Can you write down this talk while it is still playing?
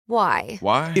Why?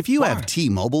 Why? If you have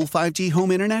T-Mobile 5G home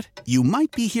internet, you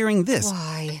might be hearing this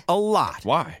Why? a lot.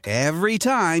 Why? Every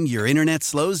time your internet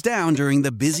slows down during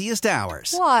the busiest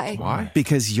hours. Why? Why?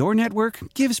 Because your network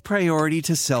gives priority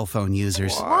to cell phone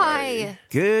users. Why?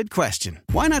 Good question.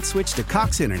 Why not switch to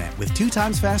Cox Internet with 2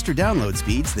 times faster download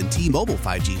speeds than T-Mobile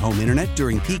 5G home internet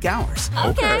during peak hours?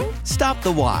 Okay. Stop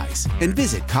the whys and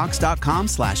visit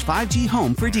cox.com/5G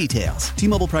home for details.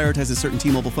 T-Mobile prioritizes certain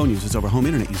T-Mobile phone users over home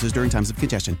internet users during times of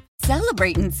congestion.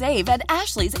 Celebrate and save at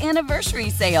Ashley's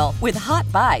Anniversary Sale. With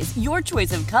Hot Buys, your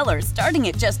choice of colors starting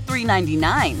at just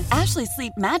 $3.99. Ashley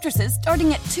Sleep mattresses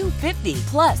starting at $2.50.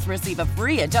 Plus, receive a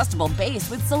free adjustable base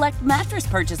with select mattress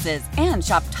purchases. And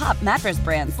shop top mattress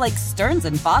brands like Stearns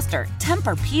 & Foster,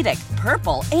 Tempur-Pedic,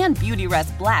 Purple, and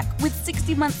Beautyrest Black with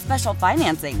 60-month special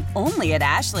financing. Only at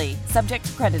Ashley. Subject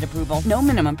to credit approval. No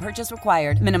minimum purchase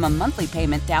required. Minimum monthly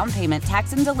payment, down payment,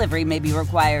 tax, and delivery may be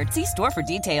required. See store for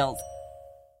details.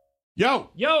 Yo!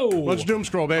 Let's doom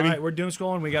scroll, baby. All right, we're doom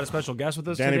scrolling. We got a special guest with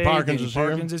us Danny today. Parkins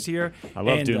is here. I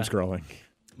love doom scrolling.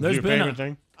 There's your been favorite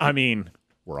thing? I mean,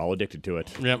 we're all addicted to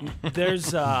it. Yep.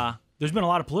 There's been a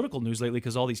lot of political news lately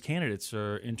because all these candidates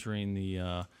are entering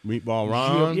the Meatball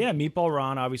Ron. Yeah, Meatball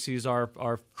Ron obviously is our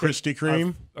Krispy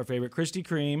Kreme. our favorite Krispy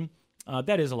Kreme.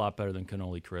 That is a lot better than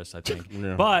Cannoli Chris, I think.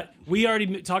 Yeah. But we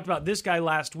already talked about this guy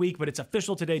last week, but it's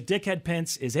official today. Dickhead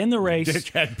Pence is in the race.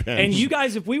 Dickhead Pence. And you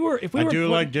guys, if we were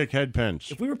like Dickhead Pence.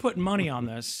 If we were putting money on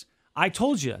this, I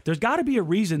told you, there's got to be a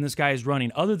reason this guy is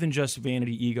running other than just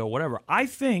vanity, ego, whatever. I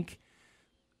think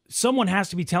someone has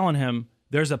to be telling him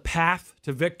there's a path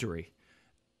to victory.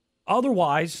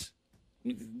 Otherwise,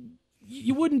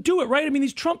 you wouldn't do it, right? I mean,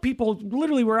 these Trump people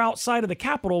literally were outside of the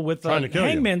Capitol with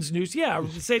hangman's noose. Yeah,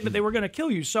 saying that they were going to kill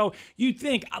you. So you'd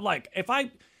think, like,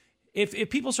 if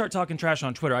people start talking trash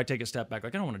on Twitter, I take a step back.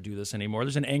 Like, I don't want to do this anymore.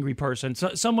 There's an angry person.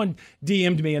 So, someone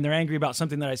DM'd me and they're angry about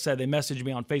something that I said. They messaged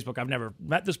me on Facebook. I've never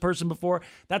met this person before.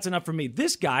 That's enough for me.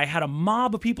 This guy had a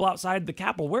mob of people outside the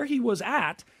Capitol where he was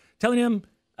at telling him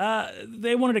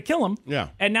they wanted to kill him. Yeah.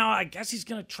 And now I guess he's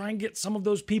going to try and get some of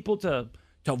those people to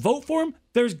vote for him.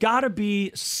 There's got to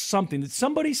be something that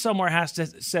somebody somewhere has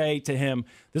to say to him,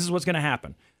 this is what's going to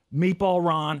happen. Meatball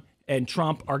Ron and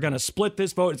Trump are going to split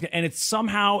this vote. And it's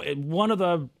somehow in one of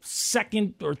the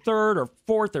second or third or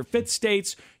fourth or fifth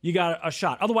states, you got a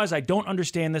shot. Otherwise, I don't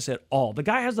understand this at all. The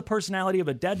guy has the personality of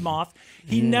a dead moth.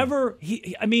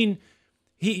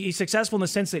 He's successful in the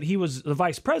sense that he was the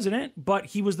vice president, but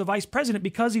he was the vice president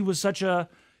because he was such a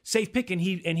safe pick. And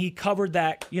he covered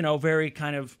that, very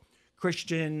kind of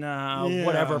Christian,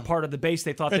 whatever part of the base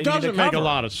they thought they needed to cover. It doesn't make a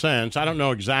lot of sense. I don't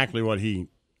know exactly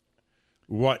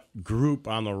what group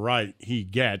on the right he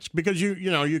gets because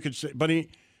you could say, but he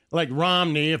like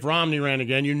Romney. If Romney ran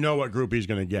again, you know what group he's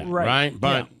going to get, right?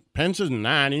 But Pence is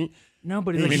not.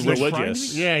 But he's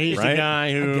religious. Yeah, he's the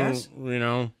guy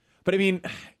who But I mean,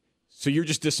 so you're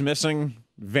just dismissing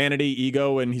vanity,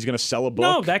 ego, and he's going to sell a book?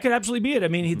 No, that could absolutely be it. I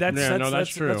mean,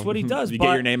 that's true. That's what he does. You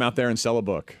get your name out there and sell a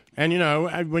book. And,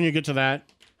 when you get to that,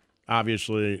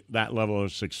 obviously, that level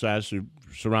of success, you're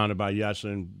surrounded by yes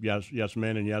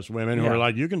men and yes women who are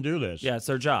like, you can do this. Yeah, it's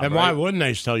their job. And why wouldn't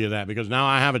they tell you that? Because now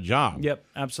I have a job. Yep,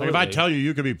 absolutely. Like if I tell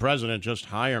you can be president, just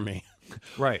hire me.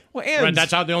 Right. Well, and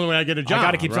that's how the only way I get a job. I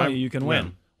got to keep telling you can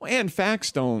win. Well, and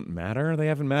facts don't matter. They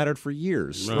haven't mattered for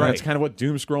years. Right. That's kind of what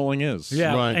doom scrolling is.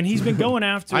 Yeah, right. And he's been going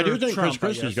after I do think Trump, Chris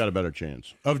Christie's got a better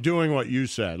chance of doing what you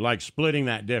said, like splitting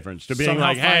that difference to being Somehow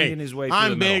like, hey, his way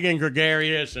I'm big and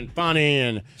gregarious and funny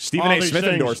and Stephen A. Smith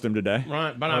things. endorsed him today.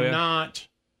 Right, but I'm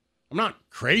not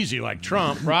crazy like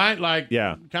Trump, right? Like,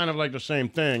 kind of like the same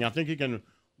thing. I think he can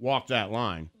walk that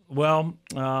line. Well,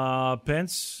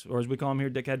 Pence, or as we call him here,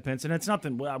 Dickhead Pence, and it's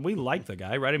nothing. We like the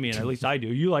guy, right? I mean, at least I do.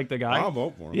 You like the guy. I'll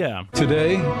vote for him. Yeah.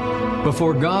 Today,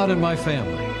 before God and my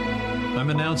family, I'm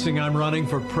announcing I'm running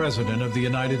for President of the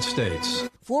United States.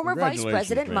 Former Vice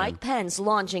President Mike Pence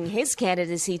launching his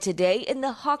candidacy today in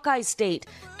the Hawkeye State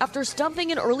after stumping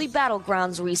in early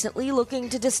battlegrounds recently, looking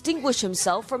to distinguish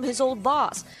himself from his old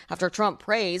boss after Trump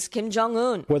praised Kim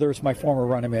Jong-un. Whether it's my former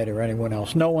running mate or anyone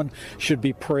else, no one should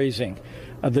be praising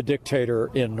the dictator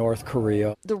in North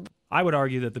Korea. I would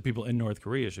argue that the people in North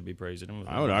Korea should be praising him.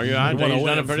 I would argue I think he's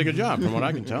done a pretty good job from what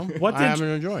I can tell. I haven't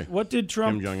enjoyed. What did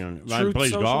Trump? Kim Jong-un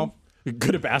plays golf.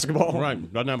 Good at basketball.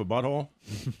 Right. Doesn't have a butthole.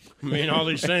 I mean, all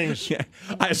these things.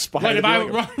 I aspire if I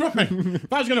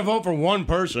was going to vote for one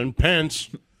person, Pence,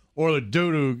 or the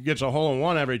dude who gets a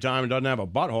hole-in-one every time and doesn't have a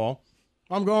butthole,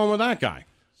 I'm going with that guy.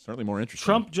 Certainly more interesting.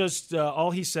 Trump just, all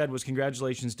he said was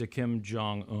congratulations to Kim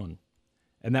Jong-un.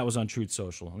 And that was on Truth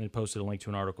Social. And they posted a link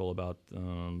to an article about,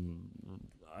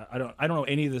 I don't know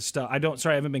any of this stuff. I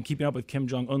haven't been keeping up with Kim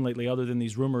Jong-un lately other than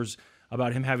these rumors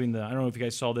about him having I don't know if you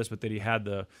guys saw this, but that he had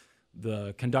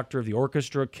the conductor of the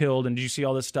orchestra killed. And did you see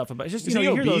all this stuff about? It's just, Is you he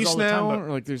hear those obese all the time. now? But,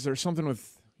 Or like, is there something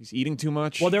with he's eating too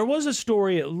much? well, there was a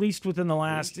story, at least within the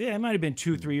last, it might have been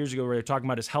 2-3 years ago, where they were talking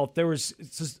about his health. There was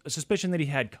a suspicion that he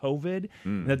had COVID.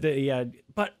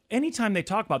 But anytime they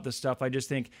talk about this stuff, I just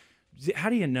think, how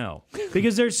do you know?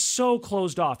 Because they're so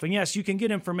closed off. And yes, you can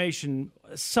get information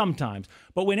sometimes,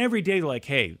 but when every day they're like,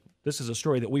 hey, this is a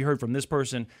story that we heard from this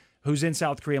person who's in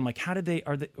South Korea. I'm like, are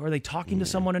they talking to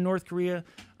someone in North Korea?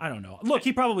 I don't know. Look,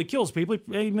 he probably kills people.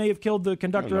 He may have killed the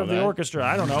conductor of the orchestra.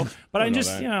 I don't know. But I'm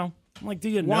just, I'm like, do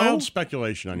you know? Wild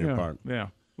speculation on your part. Yeah.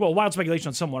 Well, wild speculation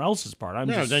on someone else's part.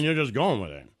 Then you're just going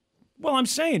with it. Well, I'm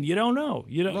saying you don't know.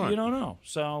 You don't know.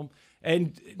 So,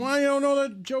 and well, you don't know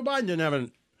that Joe Biden didn't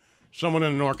have someone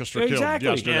in an orchestra killed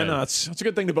yesterday. Yeah, no, it's a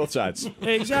good thing to both sides.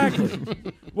 Exactly.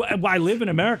 Well, I live in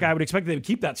America. I would expect them to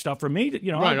keep that stuff from me.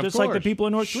 Just like the people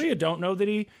in North Korea don't know that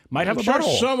he might have a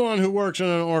butthole. Someone who works in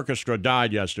an orchestra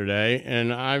died yesterday,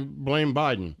 and I blame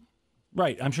Biden.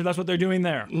 Right. I'm sure that's what they're doing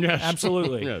there. Yes.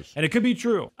 Absolutely. Yes. And it could be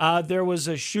true. There was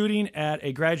a shooting at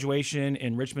a graduation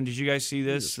in Richmond. Did you guys see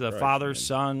this? The father,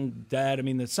 son, dad. I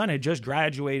mean, the son had just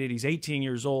graduated. He's 18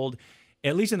 years old.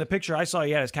 At least in the picture I saw,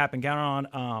 he had his cap and gown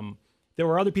on. There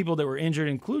were other people that were injured,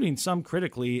 including some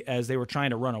critically, as they were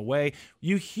trying to run away.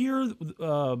 You hear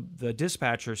the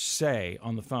dispatcher say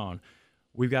on the phone,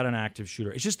 "We've got an active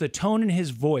shooter." It's just the tone in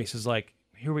his voice is like,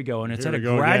 "Here we go," and it's at a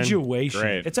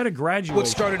graduation. It's at a graduation. What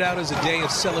started out as a day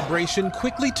of celebration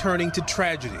quickly turning to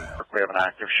tragedy. We have an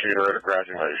active shooter at a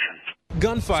graduation.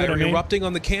 Gunfire erupting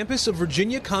on the campus of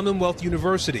Virginia Commonwealth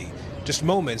University, just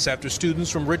moments after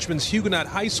students from Richmond's Huguenot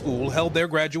High School held their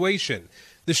graduation.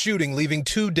 The shooting leaving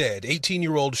 2 dead.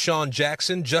 18-year-old Sean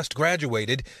Jackson just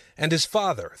graduated, and his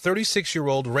father,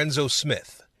 36-year-old Renzo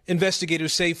Smith.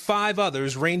 Investigators say 5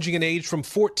 others ranging in age from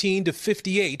 14 to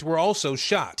 58 were also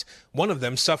shot, one of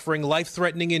them suffering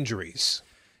life-threatening injuries.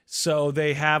 So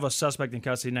they have a suspect in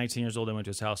custody, 19 years old. They went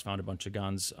to his house, found a bunch of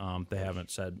guns. They haven't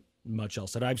said much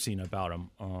else that I've seen about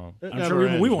him. I'm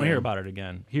sure we won't hear about it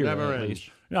again here, never at ends. least.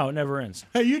 No, it never ends.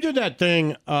 Hey, you did that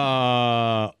thing,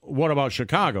 What About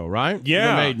Chicago, right?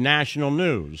 Yeah. You made national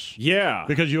news. Yeah.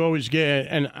 Because you always get,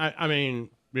 and I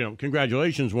mean,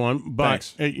 congratulations, one,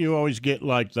 but you always get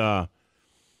like when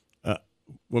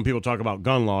people talk about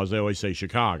gun laws, they always say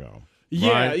Chicago.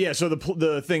 Yeah, right? yeah. So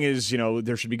the thing is,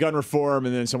 there should be gun reform,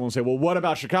 and then someone will say, well, what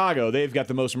about Chicago? They've got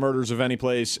the most murders of any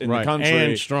place in the country.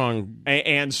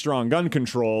 And strong gun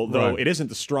control, though it isn't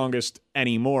the strongest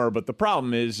anymore. But the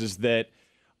problem is that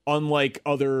unlike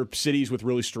other cities with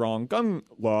really strong gun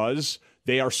laws,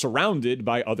 they are surrounded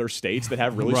by other states that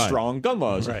have really strong gun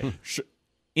laws. Right.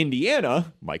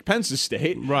 Indiana, Mike Pence's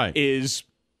state, is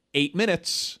 8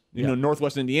 minutes.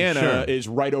 Northwest Indiana is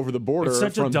right over the border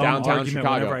from downtown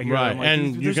Chicago. Right,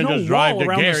 and you can just drive to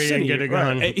Gary and get a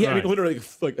gun. Right. Yeah, I mean, literally, I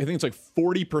think it's like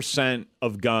 40%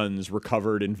 of guns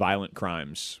recovered in violent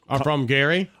crimes are from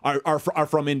Gary, are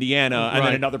from Indiana, and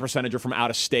then another percentage are from out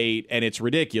of state, and it's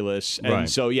ridiculous. And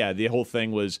so, the whole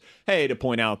thing was, hey, to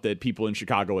point out that people in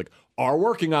Chicago are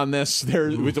working on this.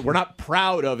 We're not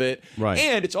proud of it,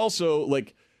 and it's also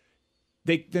like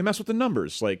they mess with the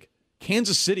numbers. Like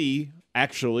Kansas City,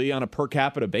 actually, on a per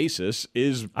capita basis,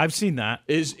 I've seen that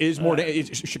is more.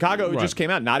 Chicago just came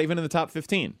out, not even in the top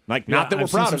 15. Not that we're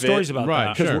proud of it, stories about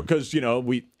that, because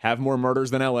we have more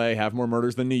murders than LA, have more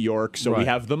murders than New York, so we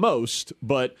have the most.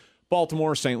 But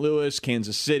Baltimore, St. Louis,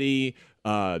 Kansas City,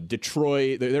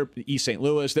 Detroit, they're East St.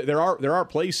 Louis. There are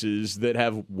places that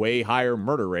have way higher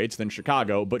murder rates than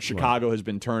Chicago, but Chicago has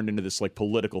been turned into this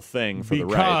political thing for the right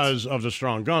because of the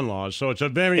strong gun laws. So it's a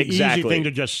very easy thing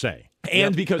to just say.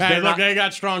 And because they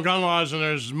got strong gun laws and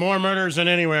there's more murders than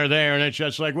anywhere there, and it's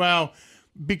just like, well,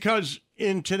 because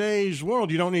in today's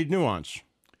world you don't need nuance.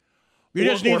 You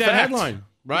just need that headline,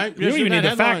 right? You don't even need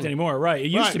the fact anymore, right? It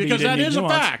used to be because that is a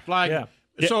fact.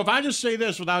 So if I just say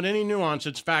this without any nuance,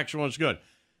 it's factual, it's good.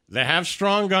 They have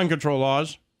strong gun control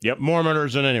laws. Yep. More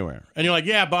murders than anywhere. And you're like,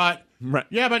 but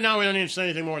now we don't need to say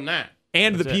anything more than that.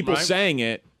 And the people saying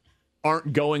it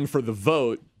aren't going for the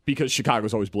vote because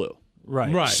Chicago's always blue.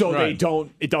 Right. So they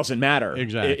don't. It doesn't matter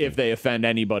if they offend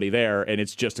anybody there, and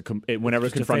it's just whenever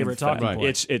it's confronted,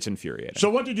 it's infuriating. So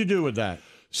what did you do with that?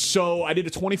 So I did a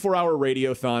 24-hour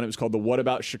radiothon. It was called the What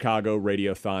About Chicago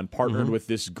Radiothon. Partnered with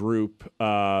this group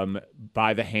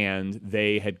by the hand.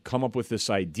 They had come up with this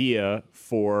idea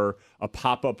for a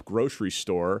pop-up grocery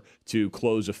store to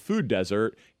close a food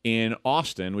desert in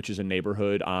Austin, which is a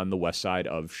neighborhood on the west side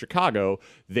of Chicago.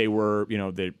 They were,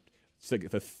 It's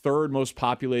like the third most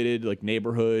populated like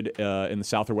neighborhood in the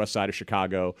south or west side of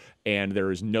Chicago, and there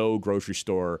is no grocery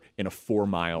store in a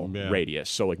 4-mile radius.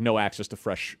 So like no access to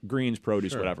fresh greens,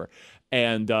 produce, whatever.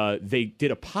 And they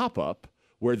did a pop-up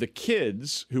where the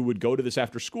kids who would go to this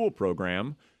after-school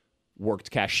program worked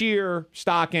cashier,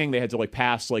 stocking. They had to like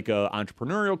pass like a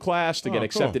entrepreneurial class to get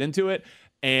accepted into it.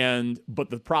 But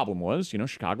the problem was,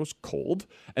 Chicago's cold,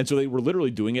 and so they were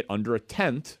literally doing it under a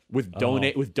tent with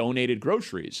donated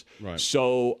groceries. Right.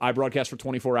 So I broadcast for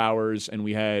 24 hours, and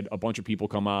we had a bunch of people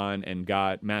come on and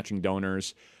got matching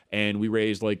donors, and we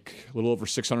raised like a little over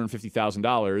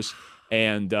 $650,000.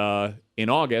 And in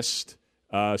August,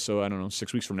 so I don't know,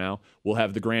 6 weeks from now, we'll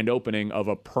have the grand opening of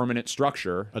a permanent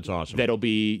structure. That's awesome. That'll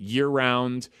be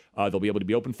year-round. They'll be able to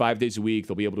be open 5 days a week.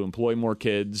 They'll be able to employ more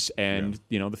kids, and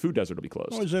the food desert will be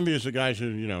closed. I'm always envious of guys who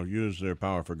use their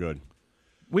power for good.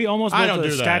 We almost built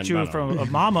a statue of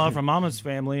Mama from Mama's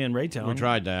family in Raytown. We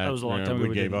tried that. That was a long time ago.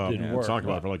 We gave up. Didn't work. Talked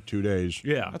about it for like 2 days.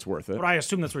 Yeah, that's worth it. But I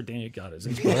assume that's where Daniel got his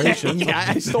inspiration. Yeah,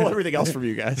 I stole everything else from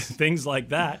you guys. Things like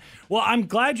that. Well, I'm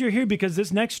glad you're here because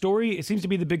this next story, it seems to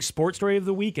be the big sports story of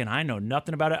the week, and I know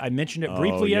nothing about it. I mentioned it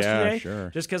briefly yesterday,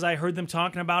 just because I heard them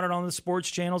talking about it on the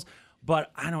sports channels, but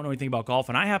I don't know anything about golf,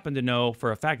 and I happen to know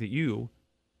for a fact that you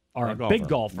are a big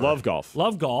golfer. Love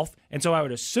golf. And so I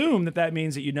would assume that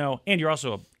means that and you're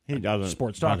also a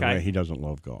sports talk guy. He doesn't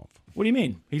love golf. What do you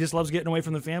mean? He just loves getting away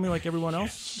from the family like everyone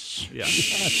else? Yeah.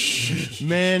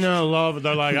 Men love it.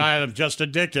 They're like, I am just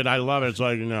addicted. I love it. It's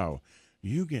like, no.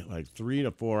 You get like 3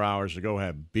 to 4 hours to go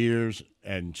have beers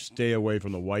and stay away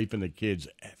from the wife and the kids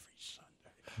every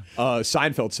Sunday.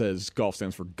 Seinfeld says golf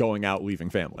stands for going out, leaving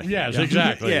family. Yes,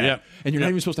 exactly. Yeah. And you're not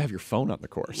even supposed to have your phone on the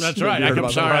course. That's right.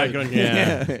 I'm sorry. I couldn't.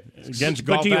 Yeah. Against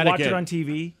golf But do you etiquette. watch it on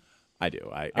TV? I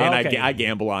do. I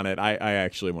gamble on it. I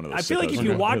actually am one of those. I feel like if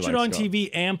you watch it on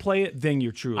TV and play it, then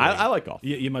you're truly. I like golf.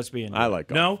 You must be in. I like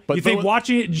golf. No, but you think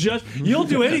watching it you'll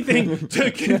do anything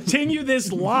to continue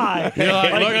this lie? You're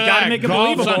like, look at gotta that. make it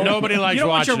Golf's believable. on, nobody likes you don't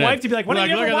watching want your wife to be like, "Why don't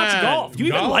you ever watch golf? Do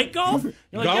you even like golf?"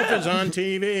 Golf is on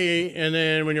TV, and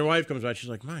then when your wife comes out,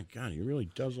 she's like, "My God, he really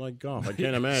does like golf." I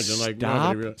can't imagine. Like,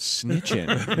 stop really...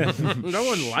 snitching. No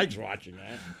one likes watching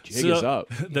that. Jig is up.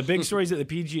 The big stories at the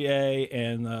PGA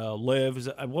and Live.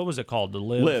 What was it called? The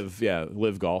Live.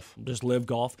 Live Golf. Just Live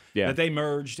Golf. Yeah. That they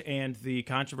merged, and the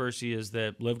controversy is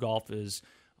that Live Golf is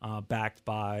backed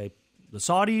by the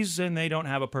Saudis, and they don't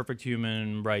have a perfect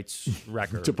human rights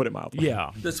record. To put it mildly.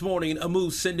 Yeah. This morning, a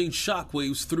move sending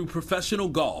shockwaves through professional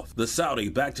golf. The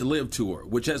Saudi-backed Live Tour,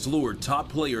 which has lured top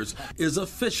players, is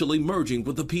officially merging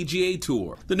with the PGA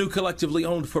Tour. The new collectively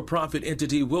owned for-profit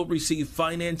entity will receive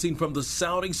financing from the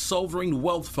Saudi Sovereign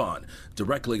Wealth Fund,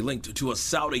 directly linked to a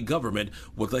Saudi government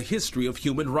with a history of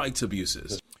human rights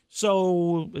abuses.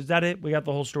 So, is that it? We got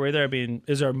the whole story there. I mean,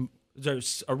 is there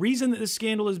a reason that this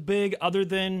scandal is big other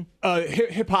than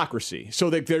hypocrisy? So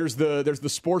there's the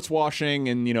sports washing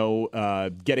and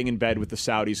getting in bed with the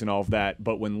Saudis and all of that.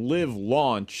 But when Liv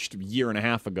launched a year and a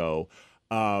half ago,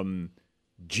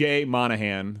 Jay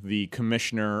Monahan, the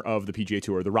commissioner of the PGA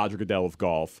Tour, the Roger Goodell of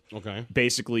golf,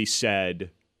 basically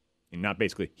said,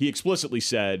 he explicitly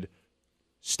said,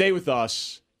 "Stay with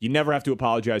us. You never have to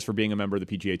apologize for being a member of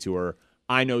the PGA Tour.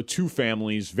 I know 2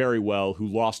 families very well who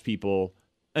lost people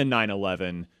in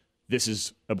 9/11. This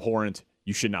is abhorrent.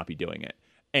 You should not be doing it."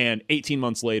 And 18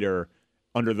 months later,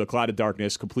 under the cloud of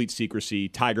darkness, complete secrecy,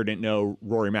 Tiger didn't know,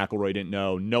 Rory McIlroy didn't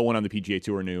know, no one on the PGA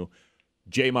Tour knew,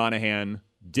 Jay Monahan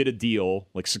did a deal,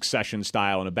 like Succession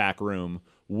style in a back room,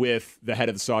 with the head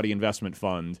of the Saudi investment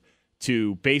fund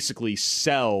to basically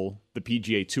sell the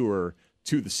PGA Tour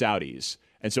to the Saudis.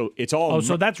 And so it's all...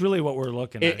 so that's really what we're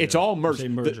looking at. It's all merged.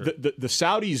 The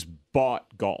Saudis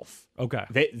bought golf. Okay.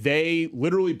 They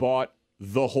literally bought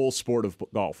the whole sport of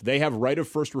golf. They have right of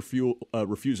first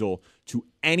refusal to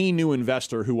any new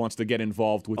investor who wants to get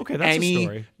involved with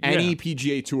any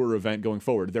PGA Tour event going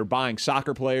forward. They're buying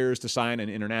soccer players to sign an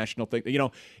international thing.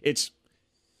 It's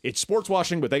sports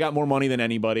washing, but they got more money than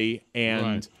anybody.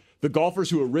 And the golfers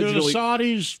who originally... the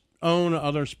Saudis own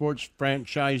other sports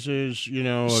franchises,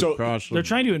 across. They're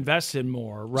trying to invest in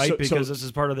more, right? Because this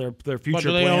is part of their future. But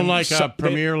do they own like a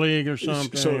Premier League or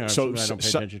something? So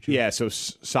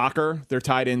soccer they're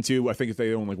tied into. I think if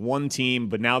they own like one team,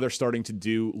 but now they're starting to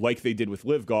do like they did with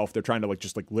Live Golf. They're trying to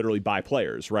just literally buy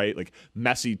players, right? Like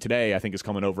Messi today, I think is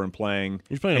coming over and playing.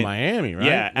 He's playing in Miami, right?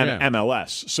 Yeah,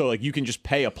 MLS. So you can just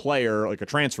pay a player like a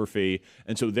transfer fee,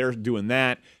 and so they're doing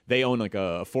that. They own like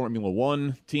a Formula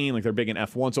One team, like they're big in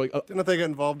F1. So didn't they get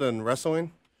involved in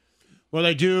wrestling? Well,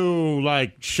 they do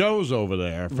like shows over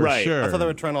there for sure. I thought they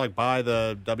were trying to buy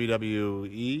the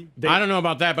WWE. I don't know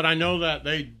about that, but I know that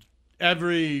they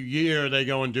every year they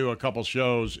go and do a couple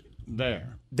shows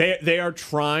there. They are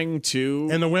trying to,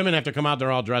 and the women have to come out.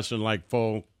 They're all dressed in like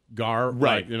full garb,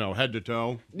 right? Like, head to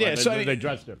toe. Yeah, they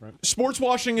dress different. Sports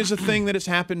washing is a thing that has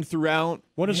happened throughout.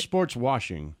 What is sports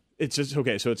washing? It's just,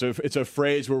 okay. So it's a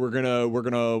phrase where we're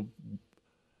gonna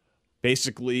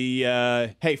basically,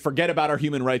 hey, forget about our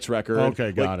human rights record.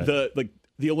 Okay, got it.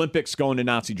 The Olympics going to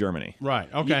Nazi Germany. Right,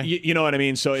 okay. You know what I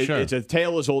mean? So Sure. It's a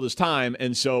tale as old as time.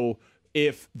 And so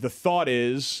if the thought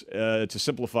is, to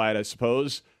simplify it, I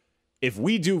suppose, if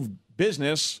we do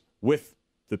business with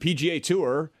the PGA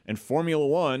Tour and Formula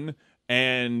One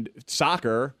and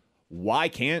soccer, why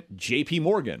can't JP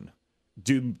Morgan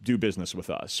do business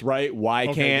with us, right? Why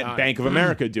can't Bank of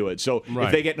America do it? So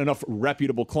if they get enough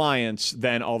reputable clients,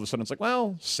 then all of a sudden it's like,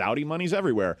 well, Saudi money's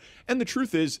everywhere. And the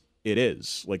truth is, it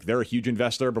is. Like, they're a huge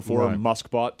investor before Musk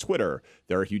bought Twitter.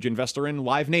 They're a huge investor in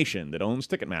Live Nation that owns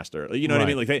Ticketmaster. You know what I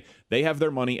mean? Like, they have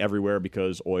their money everywhere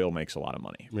because oil makes a lot of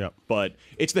money. Yeah. But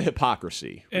it's the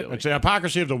hypocrisy. Really. It's the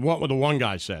hypocrisy of what the one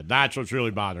guy said. That's what's really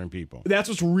bothering people. That's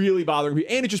what's really bothering me.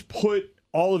 And it just put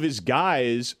all of his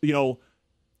guys, Will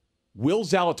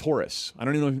Zalatoris, I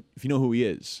don't even know if you know who he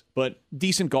is, but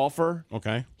decent golfer.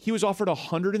 Okay. He was offered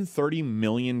 $130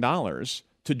 million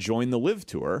to join the LIV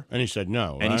Tour. And he said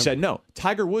no. And he said no.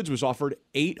 Tiger Woods was offered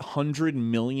 $800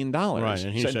 million. Right,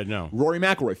 and he said no. Rory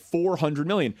McIlroy, $400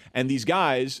 million. And these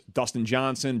guys, Dustin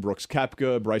Johnson, Brooks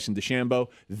Koepka, Bryson DeChambeau,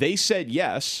 they said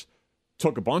yes,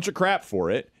 took a bunch of crap for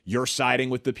it. You're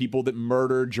siding with the people that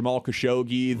murdered Jamal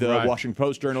Khashoggi, the Washington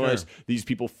Post journalist. Sure. These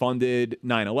people funded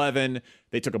 9/11.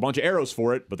 They took a bunch of arrows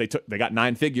for it, but they got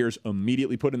 9 figures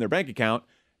immediately put in their bank account.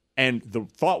 And the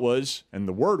thought was, and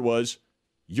the word was,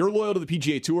 you're loyal to the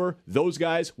PGA Tour, those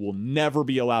guys will never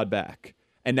be allowed back.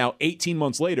 And now 18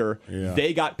 months later,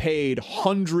 they got paid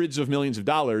hundreds of millions of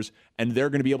dollars, and they're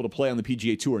going to be able to play on the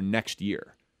PGA Tour next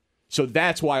year. So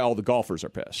that's why all the golfers are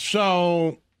pissed.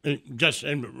 So, just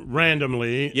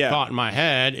randomly, thought in my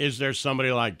head, is there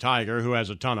somebody like Tiger who has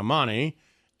a ton of money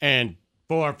and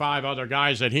 4 or 5 other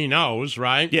guys that he knows,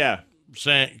 right? Yeah.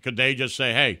 Could they just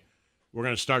say, hey, we're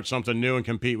going to start something new and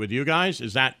compete with you guys?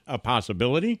 Is that a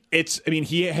possibility?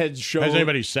 He had shown... Has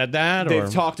anybody said that? They've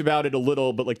talked about it a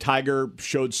little, but Tiger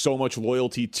showed so much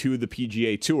loyalty to the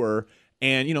PGA Tour.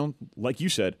 And, like you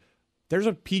said, there's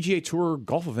a PGA Tour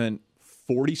golf event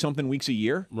 40-something weeks a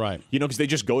year. Right. Because they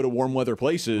just go to warm weather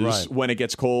places when it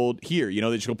gets cold here.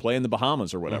 They just go play in the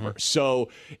Bahamas or whatever. Mm-hmm. So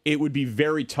it would be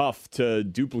very tough to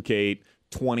duplicate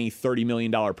 $20, $30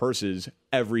 million purses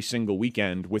every single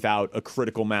weekend without a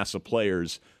critical mass of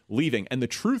players leaving. And the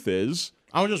truth is...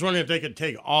 I was just wondering if they could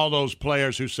take all those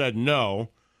players who said no,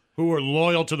 who were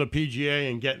loyal to the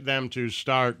PGA, and get them to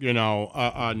start,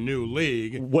 a new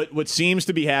league. What seems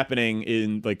to be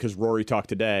happening because Rory talked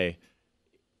today,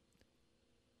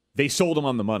 they sold him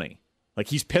on the money.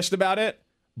 He's pissed about it,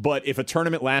 but if a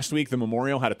tournament last week, the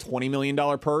Memorial, had a $20 million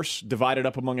purse divided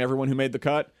up among everyone who made the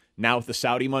cut, now with the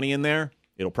Saudi money in there,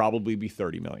 it'll probably be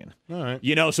 $30 million. All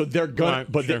right. So they're going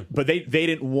to, but they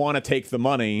didn't want to take the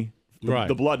money,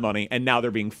 the blood money, and now they're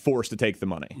being forced to take the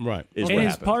money. Right.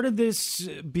 Is part of this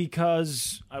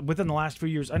because within the last few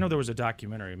years, I know there was a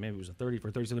documentary, maybe it was a 30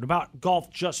 for 37, about golf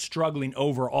just struggling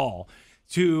overall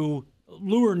to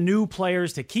lure new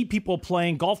players, to keep people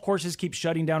playing. Golf courses keep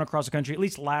shutting down across the country, at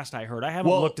least last I heard. I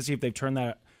haven't looked to see if they've turned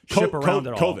that ship around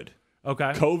at all. COVID.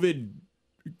 Okay. COVID.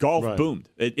 Golf boomed.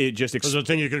 It just... It was a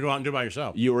thing you could go out and do by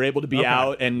yourself. You were able to be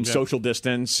out and social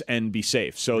distance and be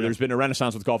safe. So there's been a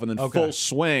renaissance with golf. And then Full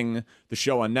Swing, the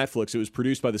show on Netflix, it was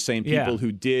produced by the same people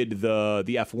who did the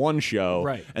F1 show.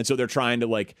 Right. And so they're trying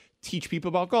to teach people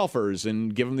about golfers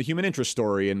and give them the human interest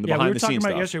story and the behind the scenes stuff. We were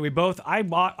talking about it yesterday. We both...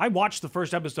 I watched the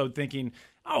first episode thinking,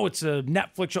 oh, it's a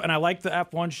Netflix show, and I like the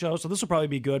F1 show, so this will probably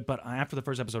be good. But after the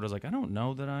first episode, I was like, I don't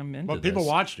know that I'm into this. But people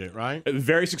watched it, right?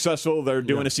 Very successful. They're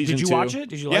doing a season 2. Did you watch it?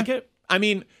 Did you like it? I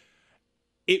mean,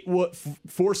 it was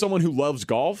for someone who loves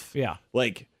golf. Yeah,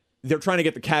 they're trying to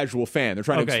get the casual fan. They're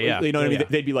trying to, you know what I mean?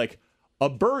 They'd be like, a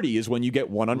birdie is when you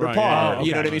get 1 under par.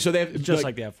 You know what I mean? So they have just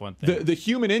like the F1 thing. The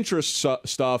human interest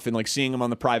stuff and seeing them on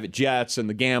the private jets and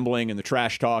the gambling and the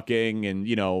trash talking and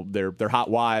their hot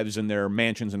wives and their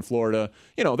mansions in Florida.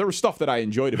 There was stuff that I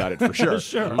enjoyed about it for sure.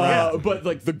 Sure.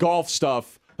 But the golf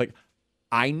stuff,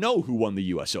 I know who won the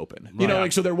U.S. Open.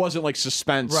 So there wasn't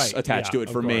suspense attached to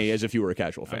it for me as if you were a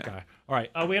casual fan. Okay. All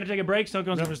right. We got to take a break. Stone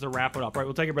Cones numbers to wrap it up. All right,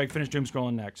 we'll take a break. Finish doom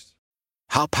scrolling next.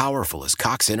 How powerful is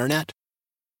Cox Internet?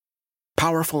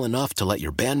 Powerful enough to let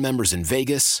your band members in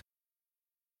Vegas,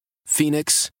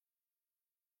 Phoenix,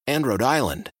 and Rhode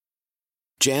Island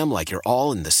jam like you're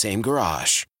all in the same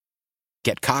garage.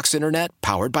 Get Cox Internet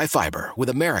powered by fiber with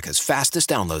America's fastest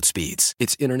download speeds.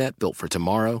 It's internet built for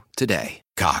tomorrow, today.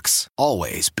 Cox,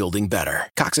 always building better.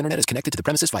 Cox Internet is connected to the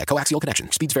premises via coaxial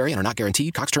connection. Speeds vary and are not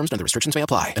guaranteed. Cox terms and other restrictions may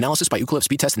apply. Analysis by Ookla of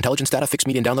Speed Test Intelligence Data. Fixed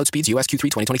median download speeds. US Q3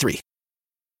 2023.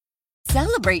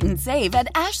 Celebrate and save at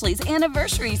Ashley's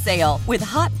Anniversary Sale. With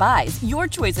Hot Buys, your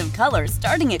choice of colors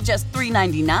starting at just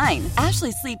 $3.99.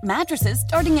 Ashley Sleep mattresses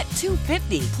starting at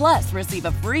 $2.50. Plus, receive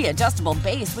a free adjustable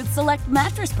base with select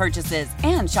mattress purchases.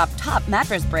 And shop top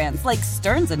mattress brands like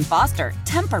Stearns & Foster,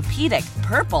 Tempur-Pedic,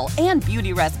 Purple, and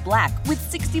Beautyrest Black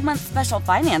with 60-month special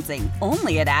financing.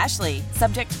 Only at Ashley.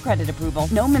 Subject to credit approval.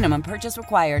 No minimum purchase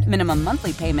required. Minimum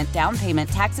monthly payment, down payment,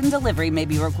 tax, and delivery may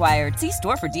be required. See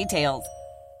store for details.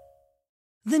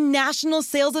 The national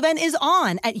sales event is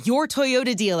on at your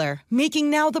Toyota dealer,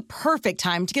 making now the perfect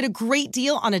time to get a great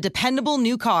deal on a dependable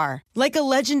new car. Like a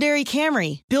legendary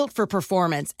Camry, built for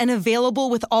performance and available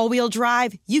with all-wheel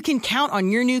drive, you can count on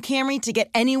your new Camry to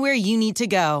get anywhere you need to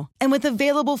go. And with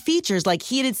available features like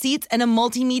heated seats and a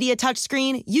multimedia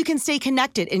touchscreen, you can stay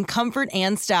connected in comfort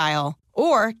and style.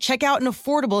 Or check out an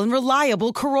affordable and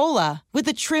reliable Corolla with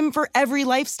a trim for every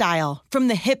lifestyle. From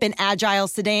the hip and agile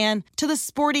sedan to the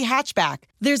sporty hatchback,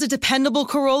 there's a dependable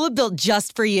Corolla built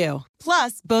just for you.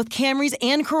 Plus, both Camrys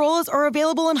and Corollas are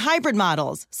available in hybrid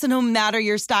models. So no matter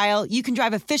your style, you can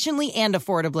drive efficiently and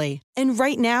affordably. And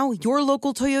right now, your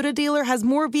local Toyota dealer has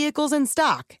more vehicles in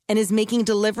stock and is making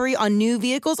delivery on new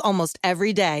vehicles almost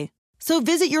every day. So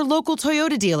visit your local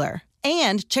Toyota dealer.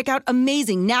 And check out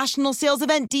amazing national sales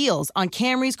event deals on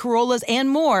Camrys, Corollas, and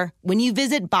more when you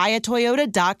visit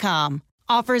buyatoyota.com.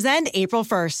 Offers end April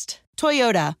 1st.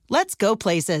 Toyota, let's go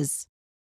places.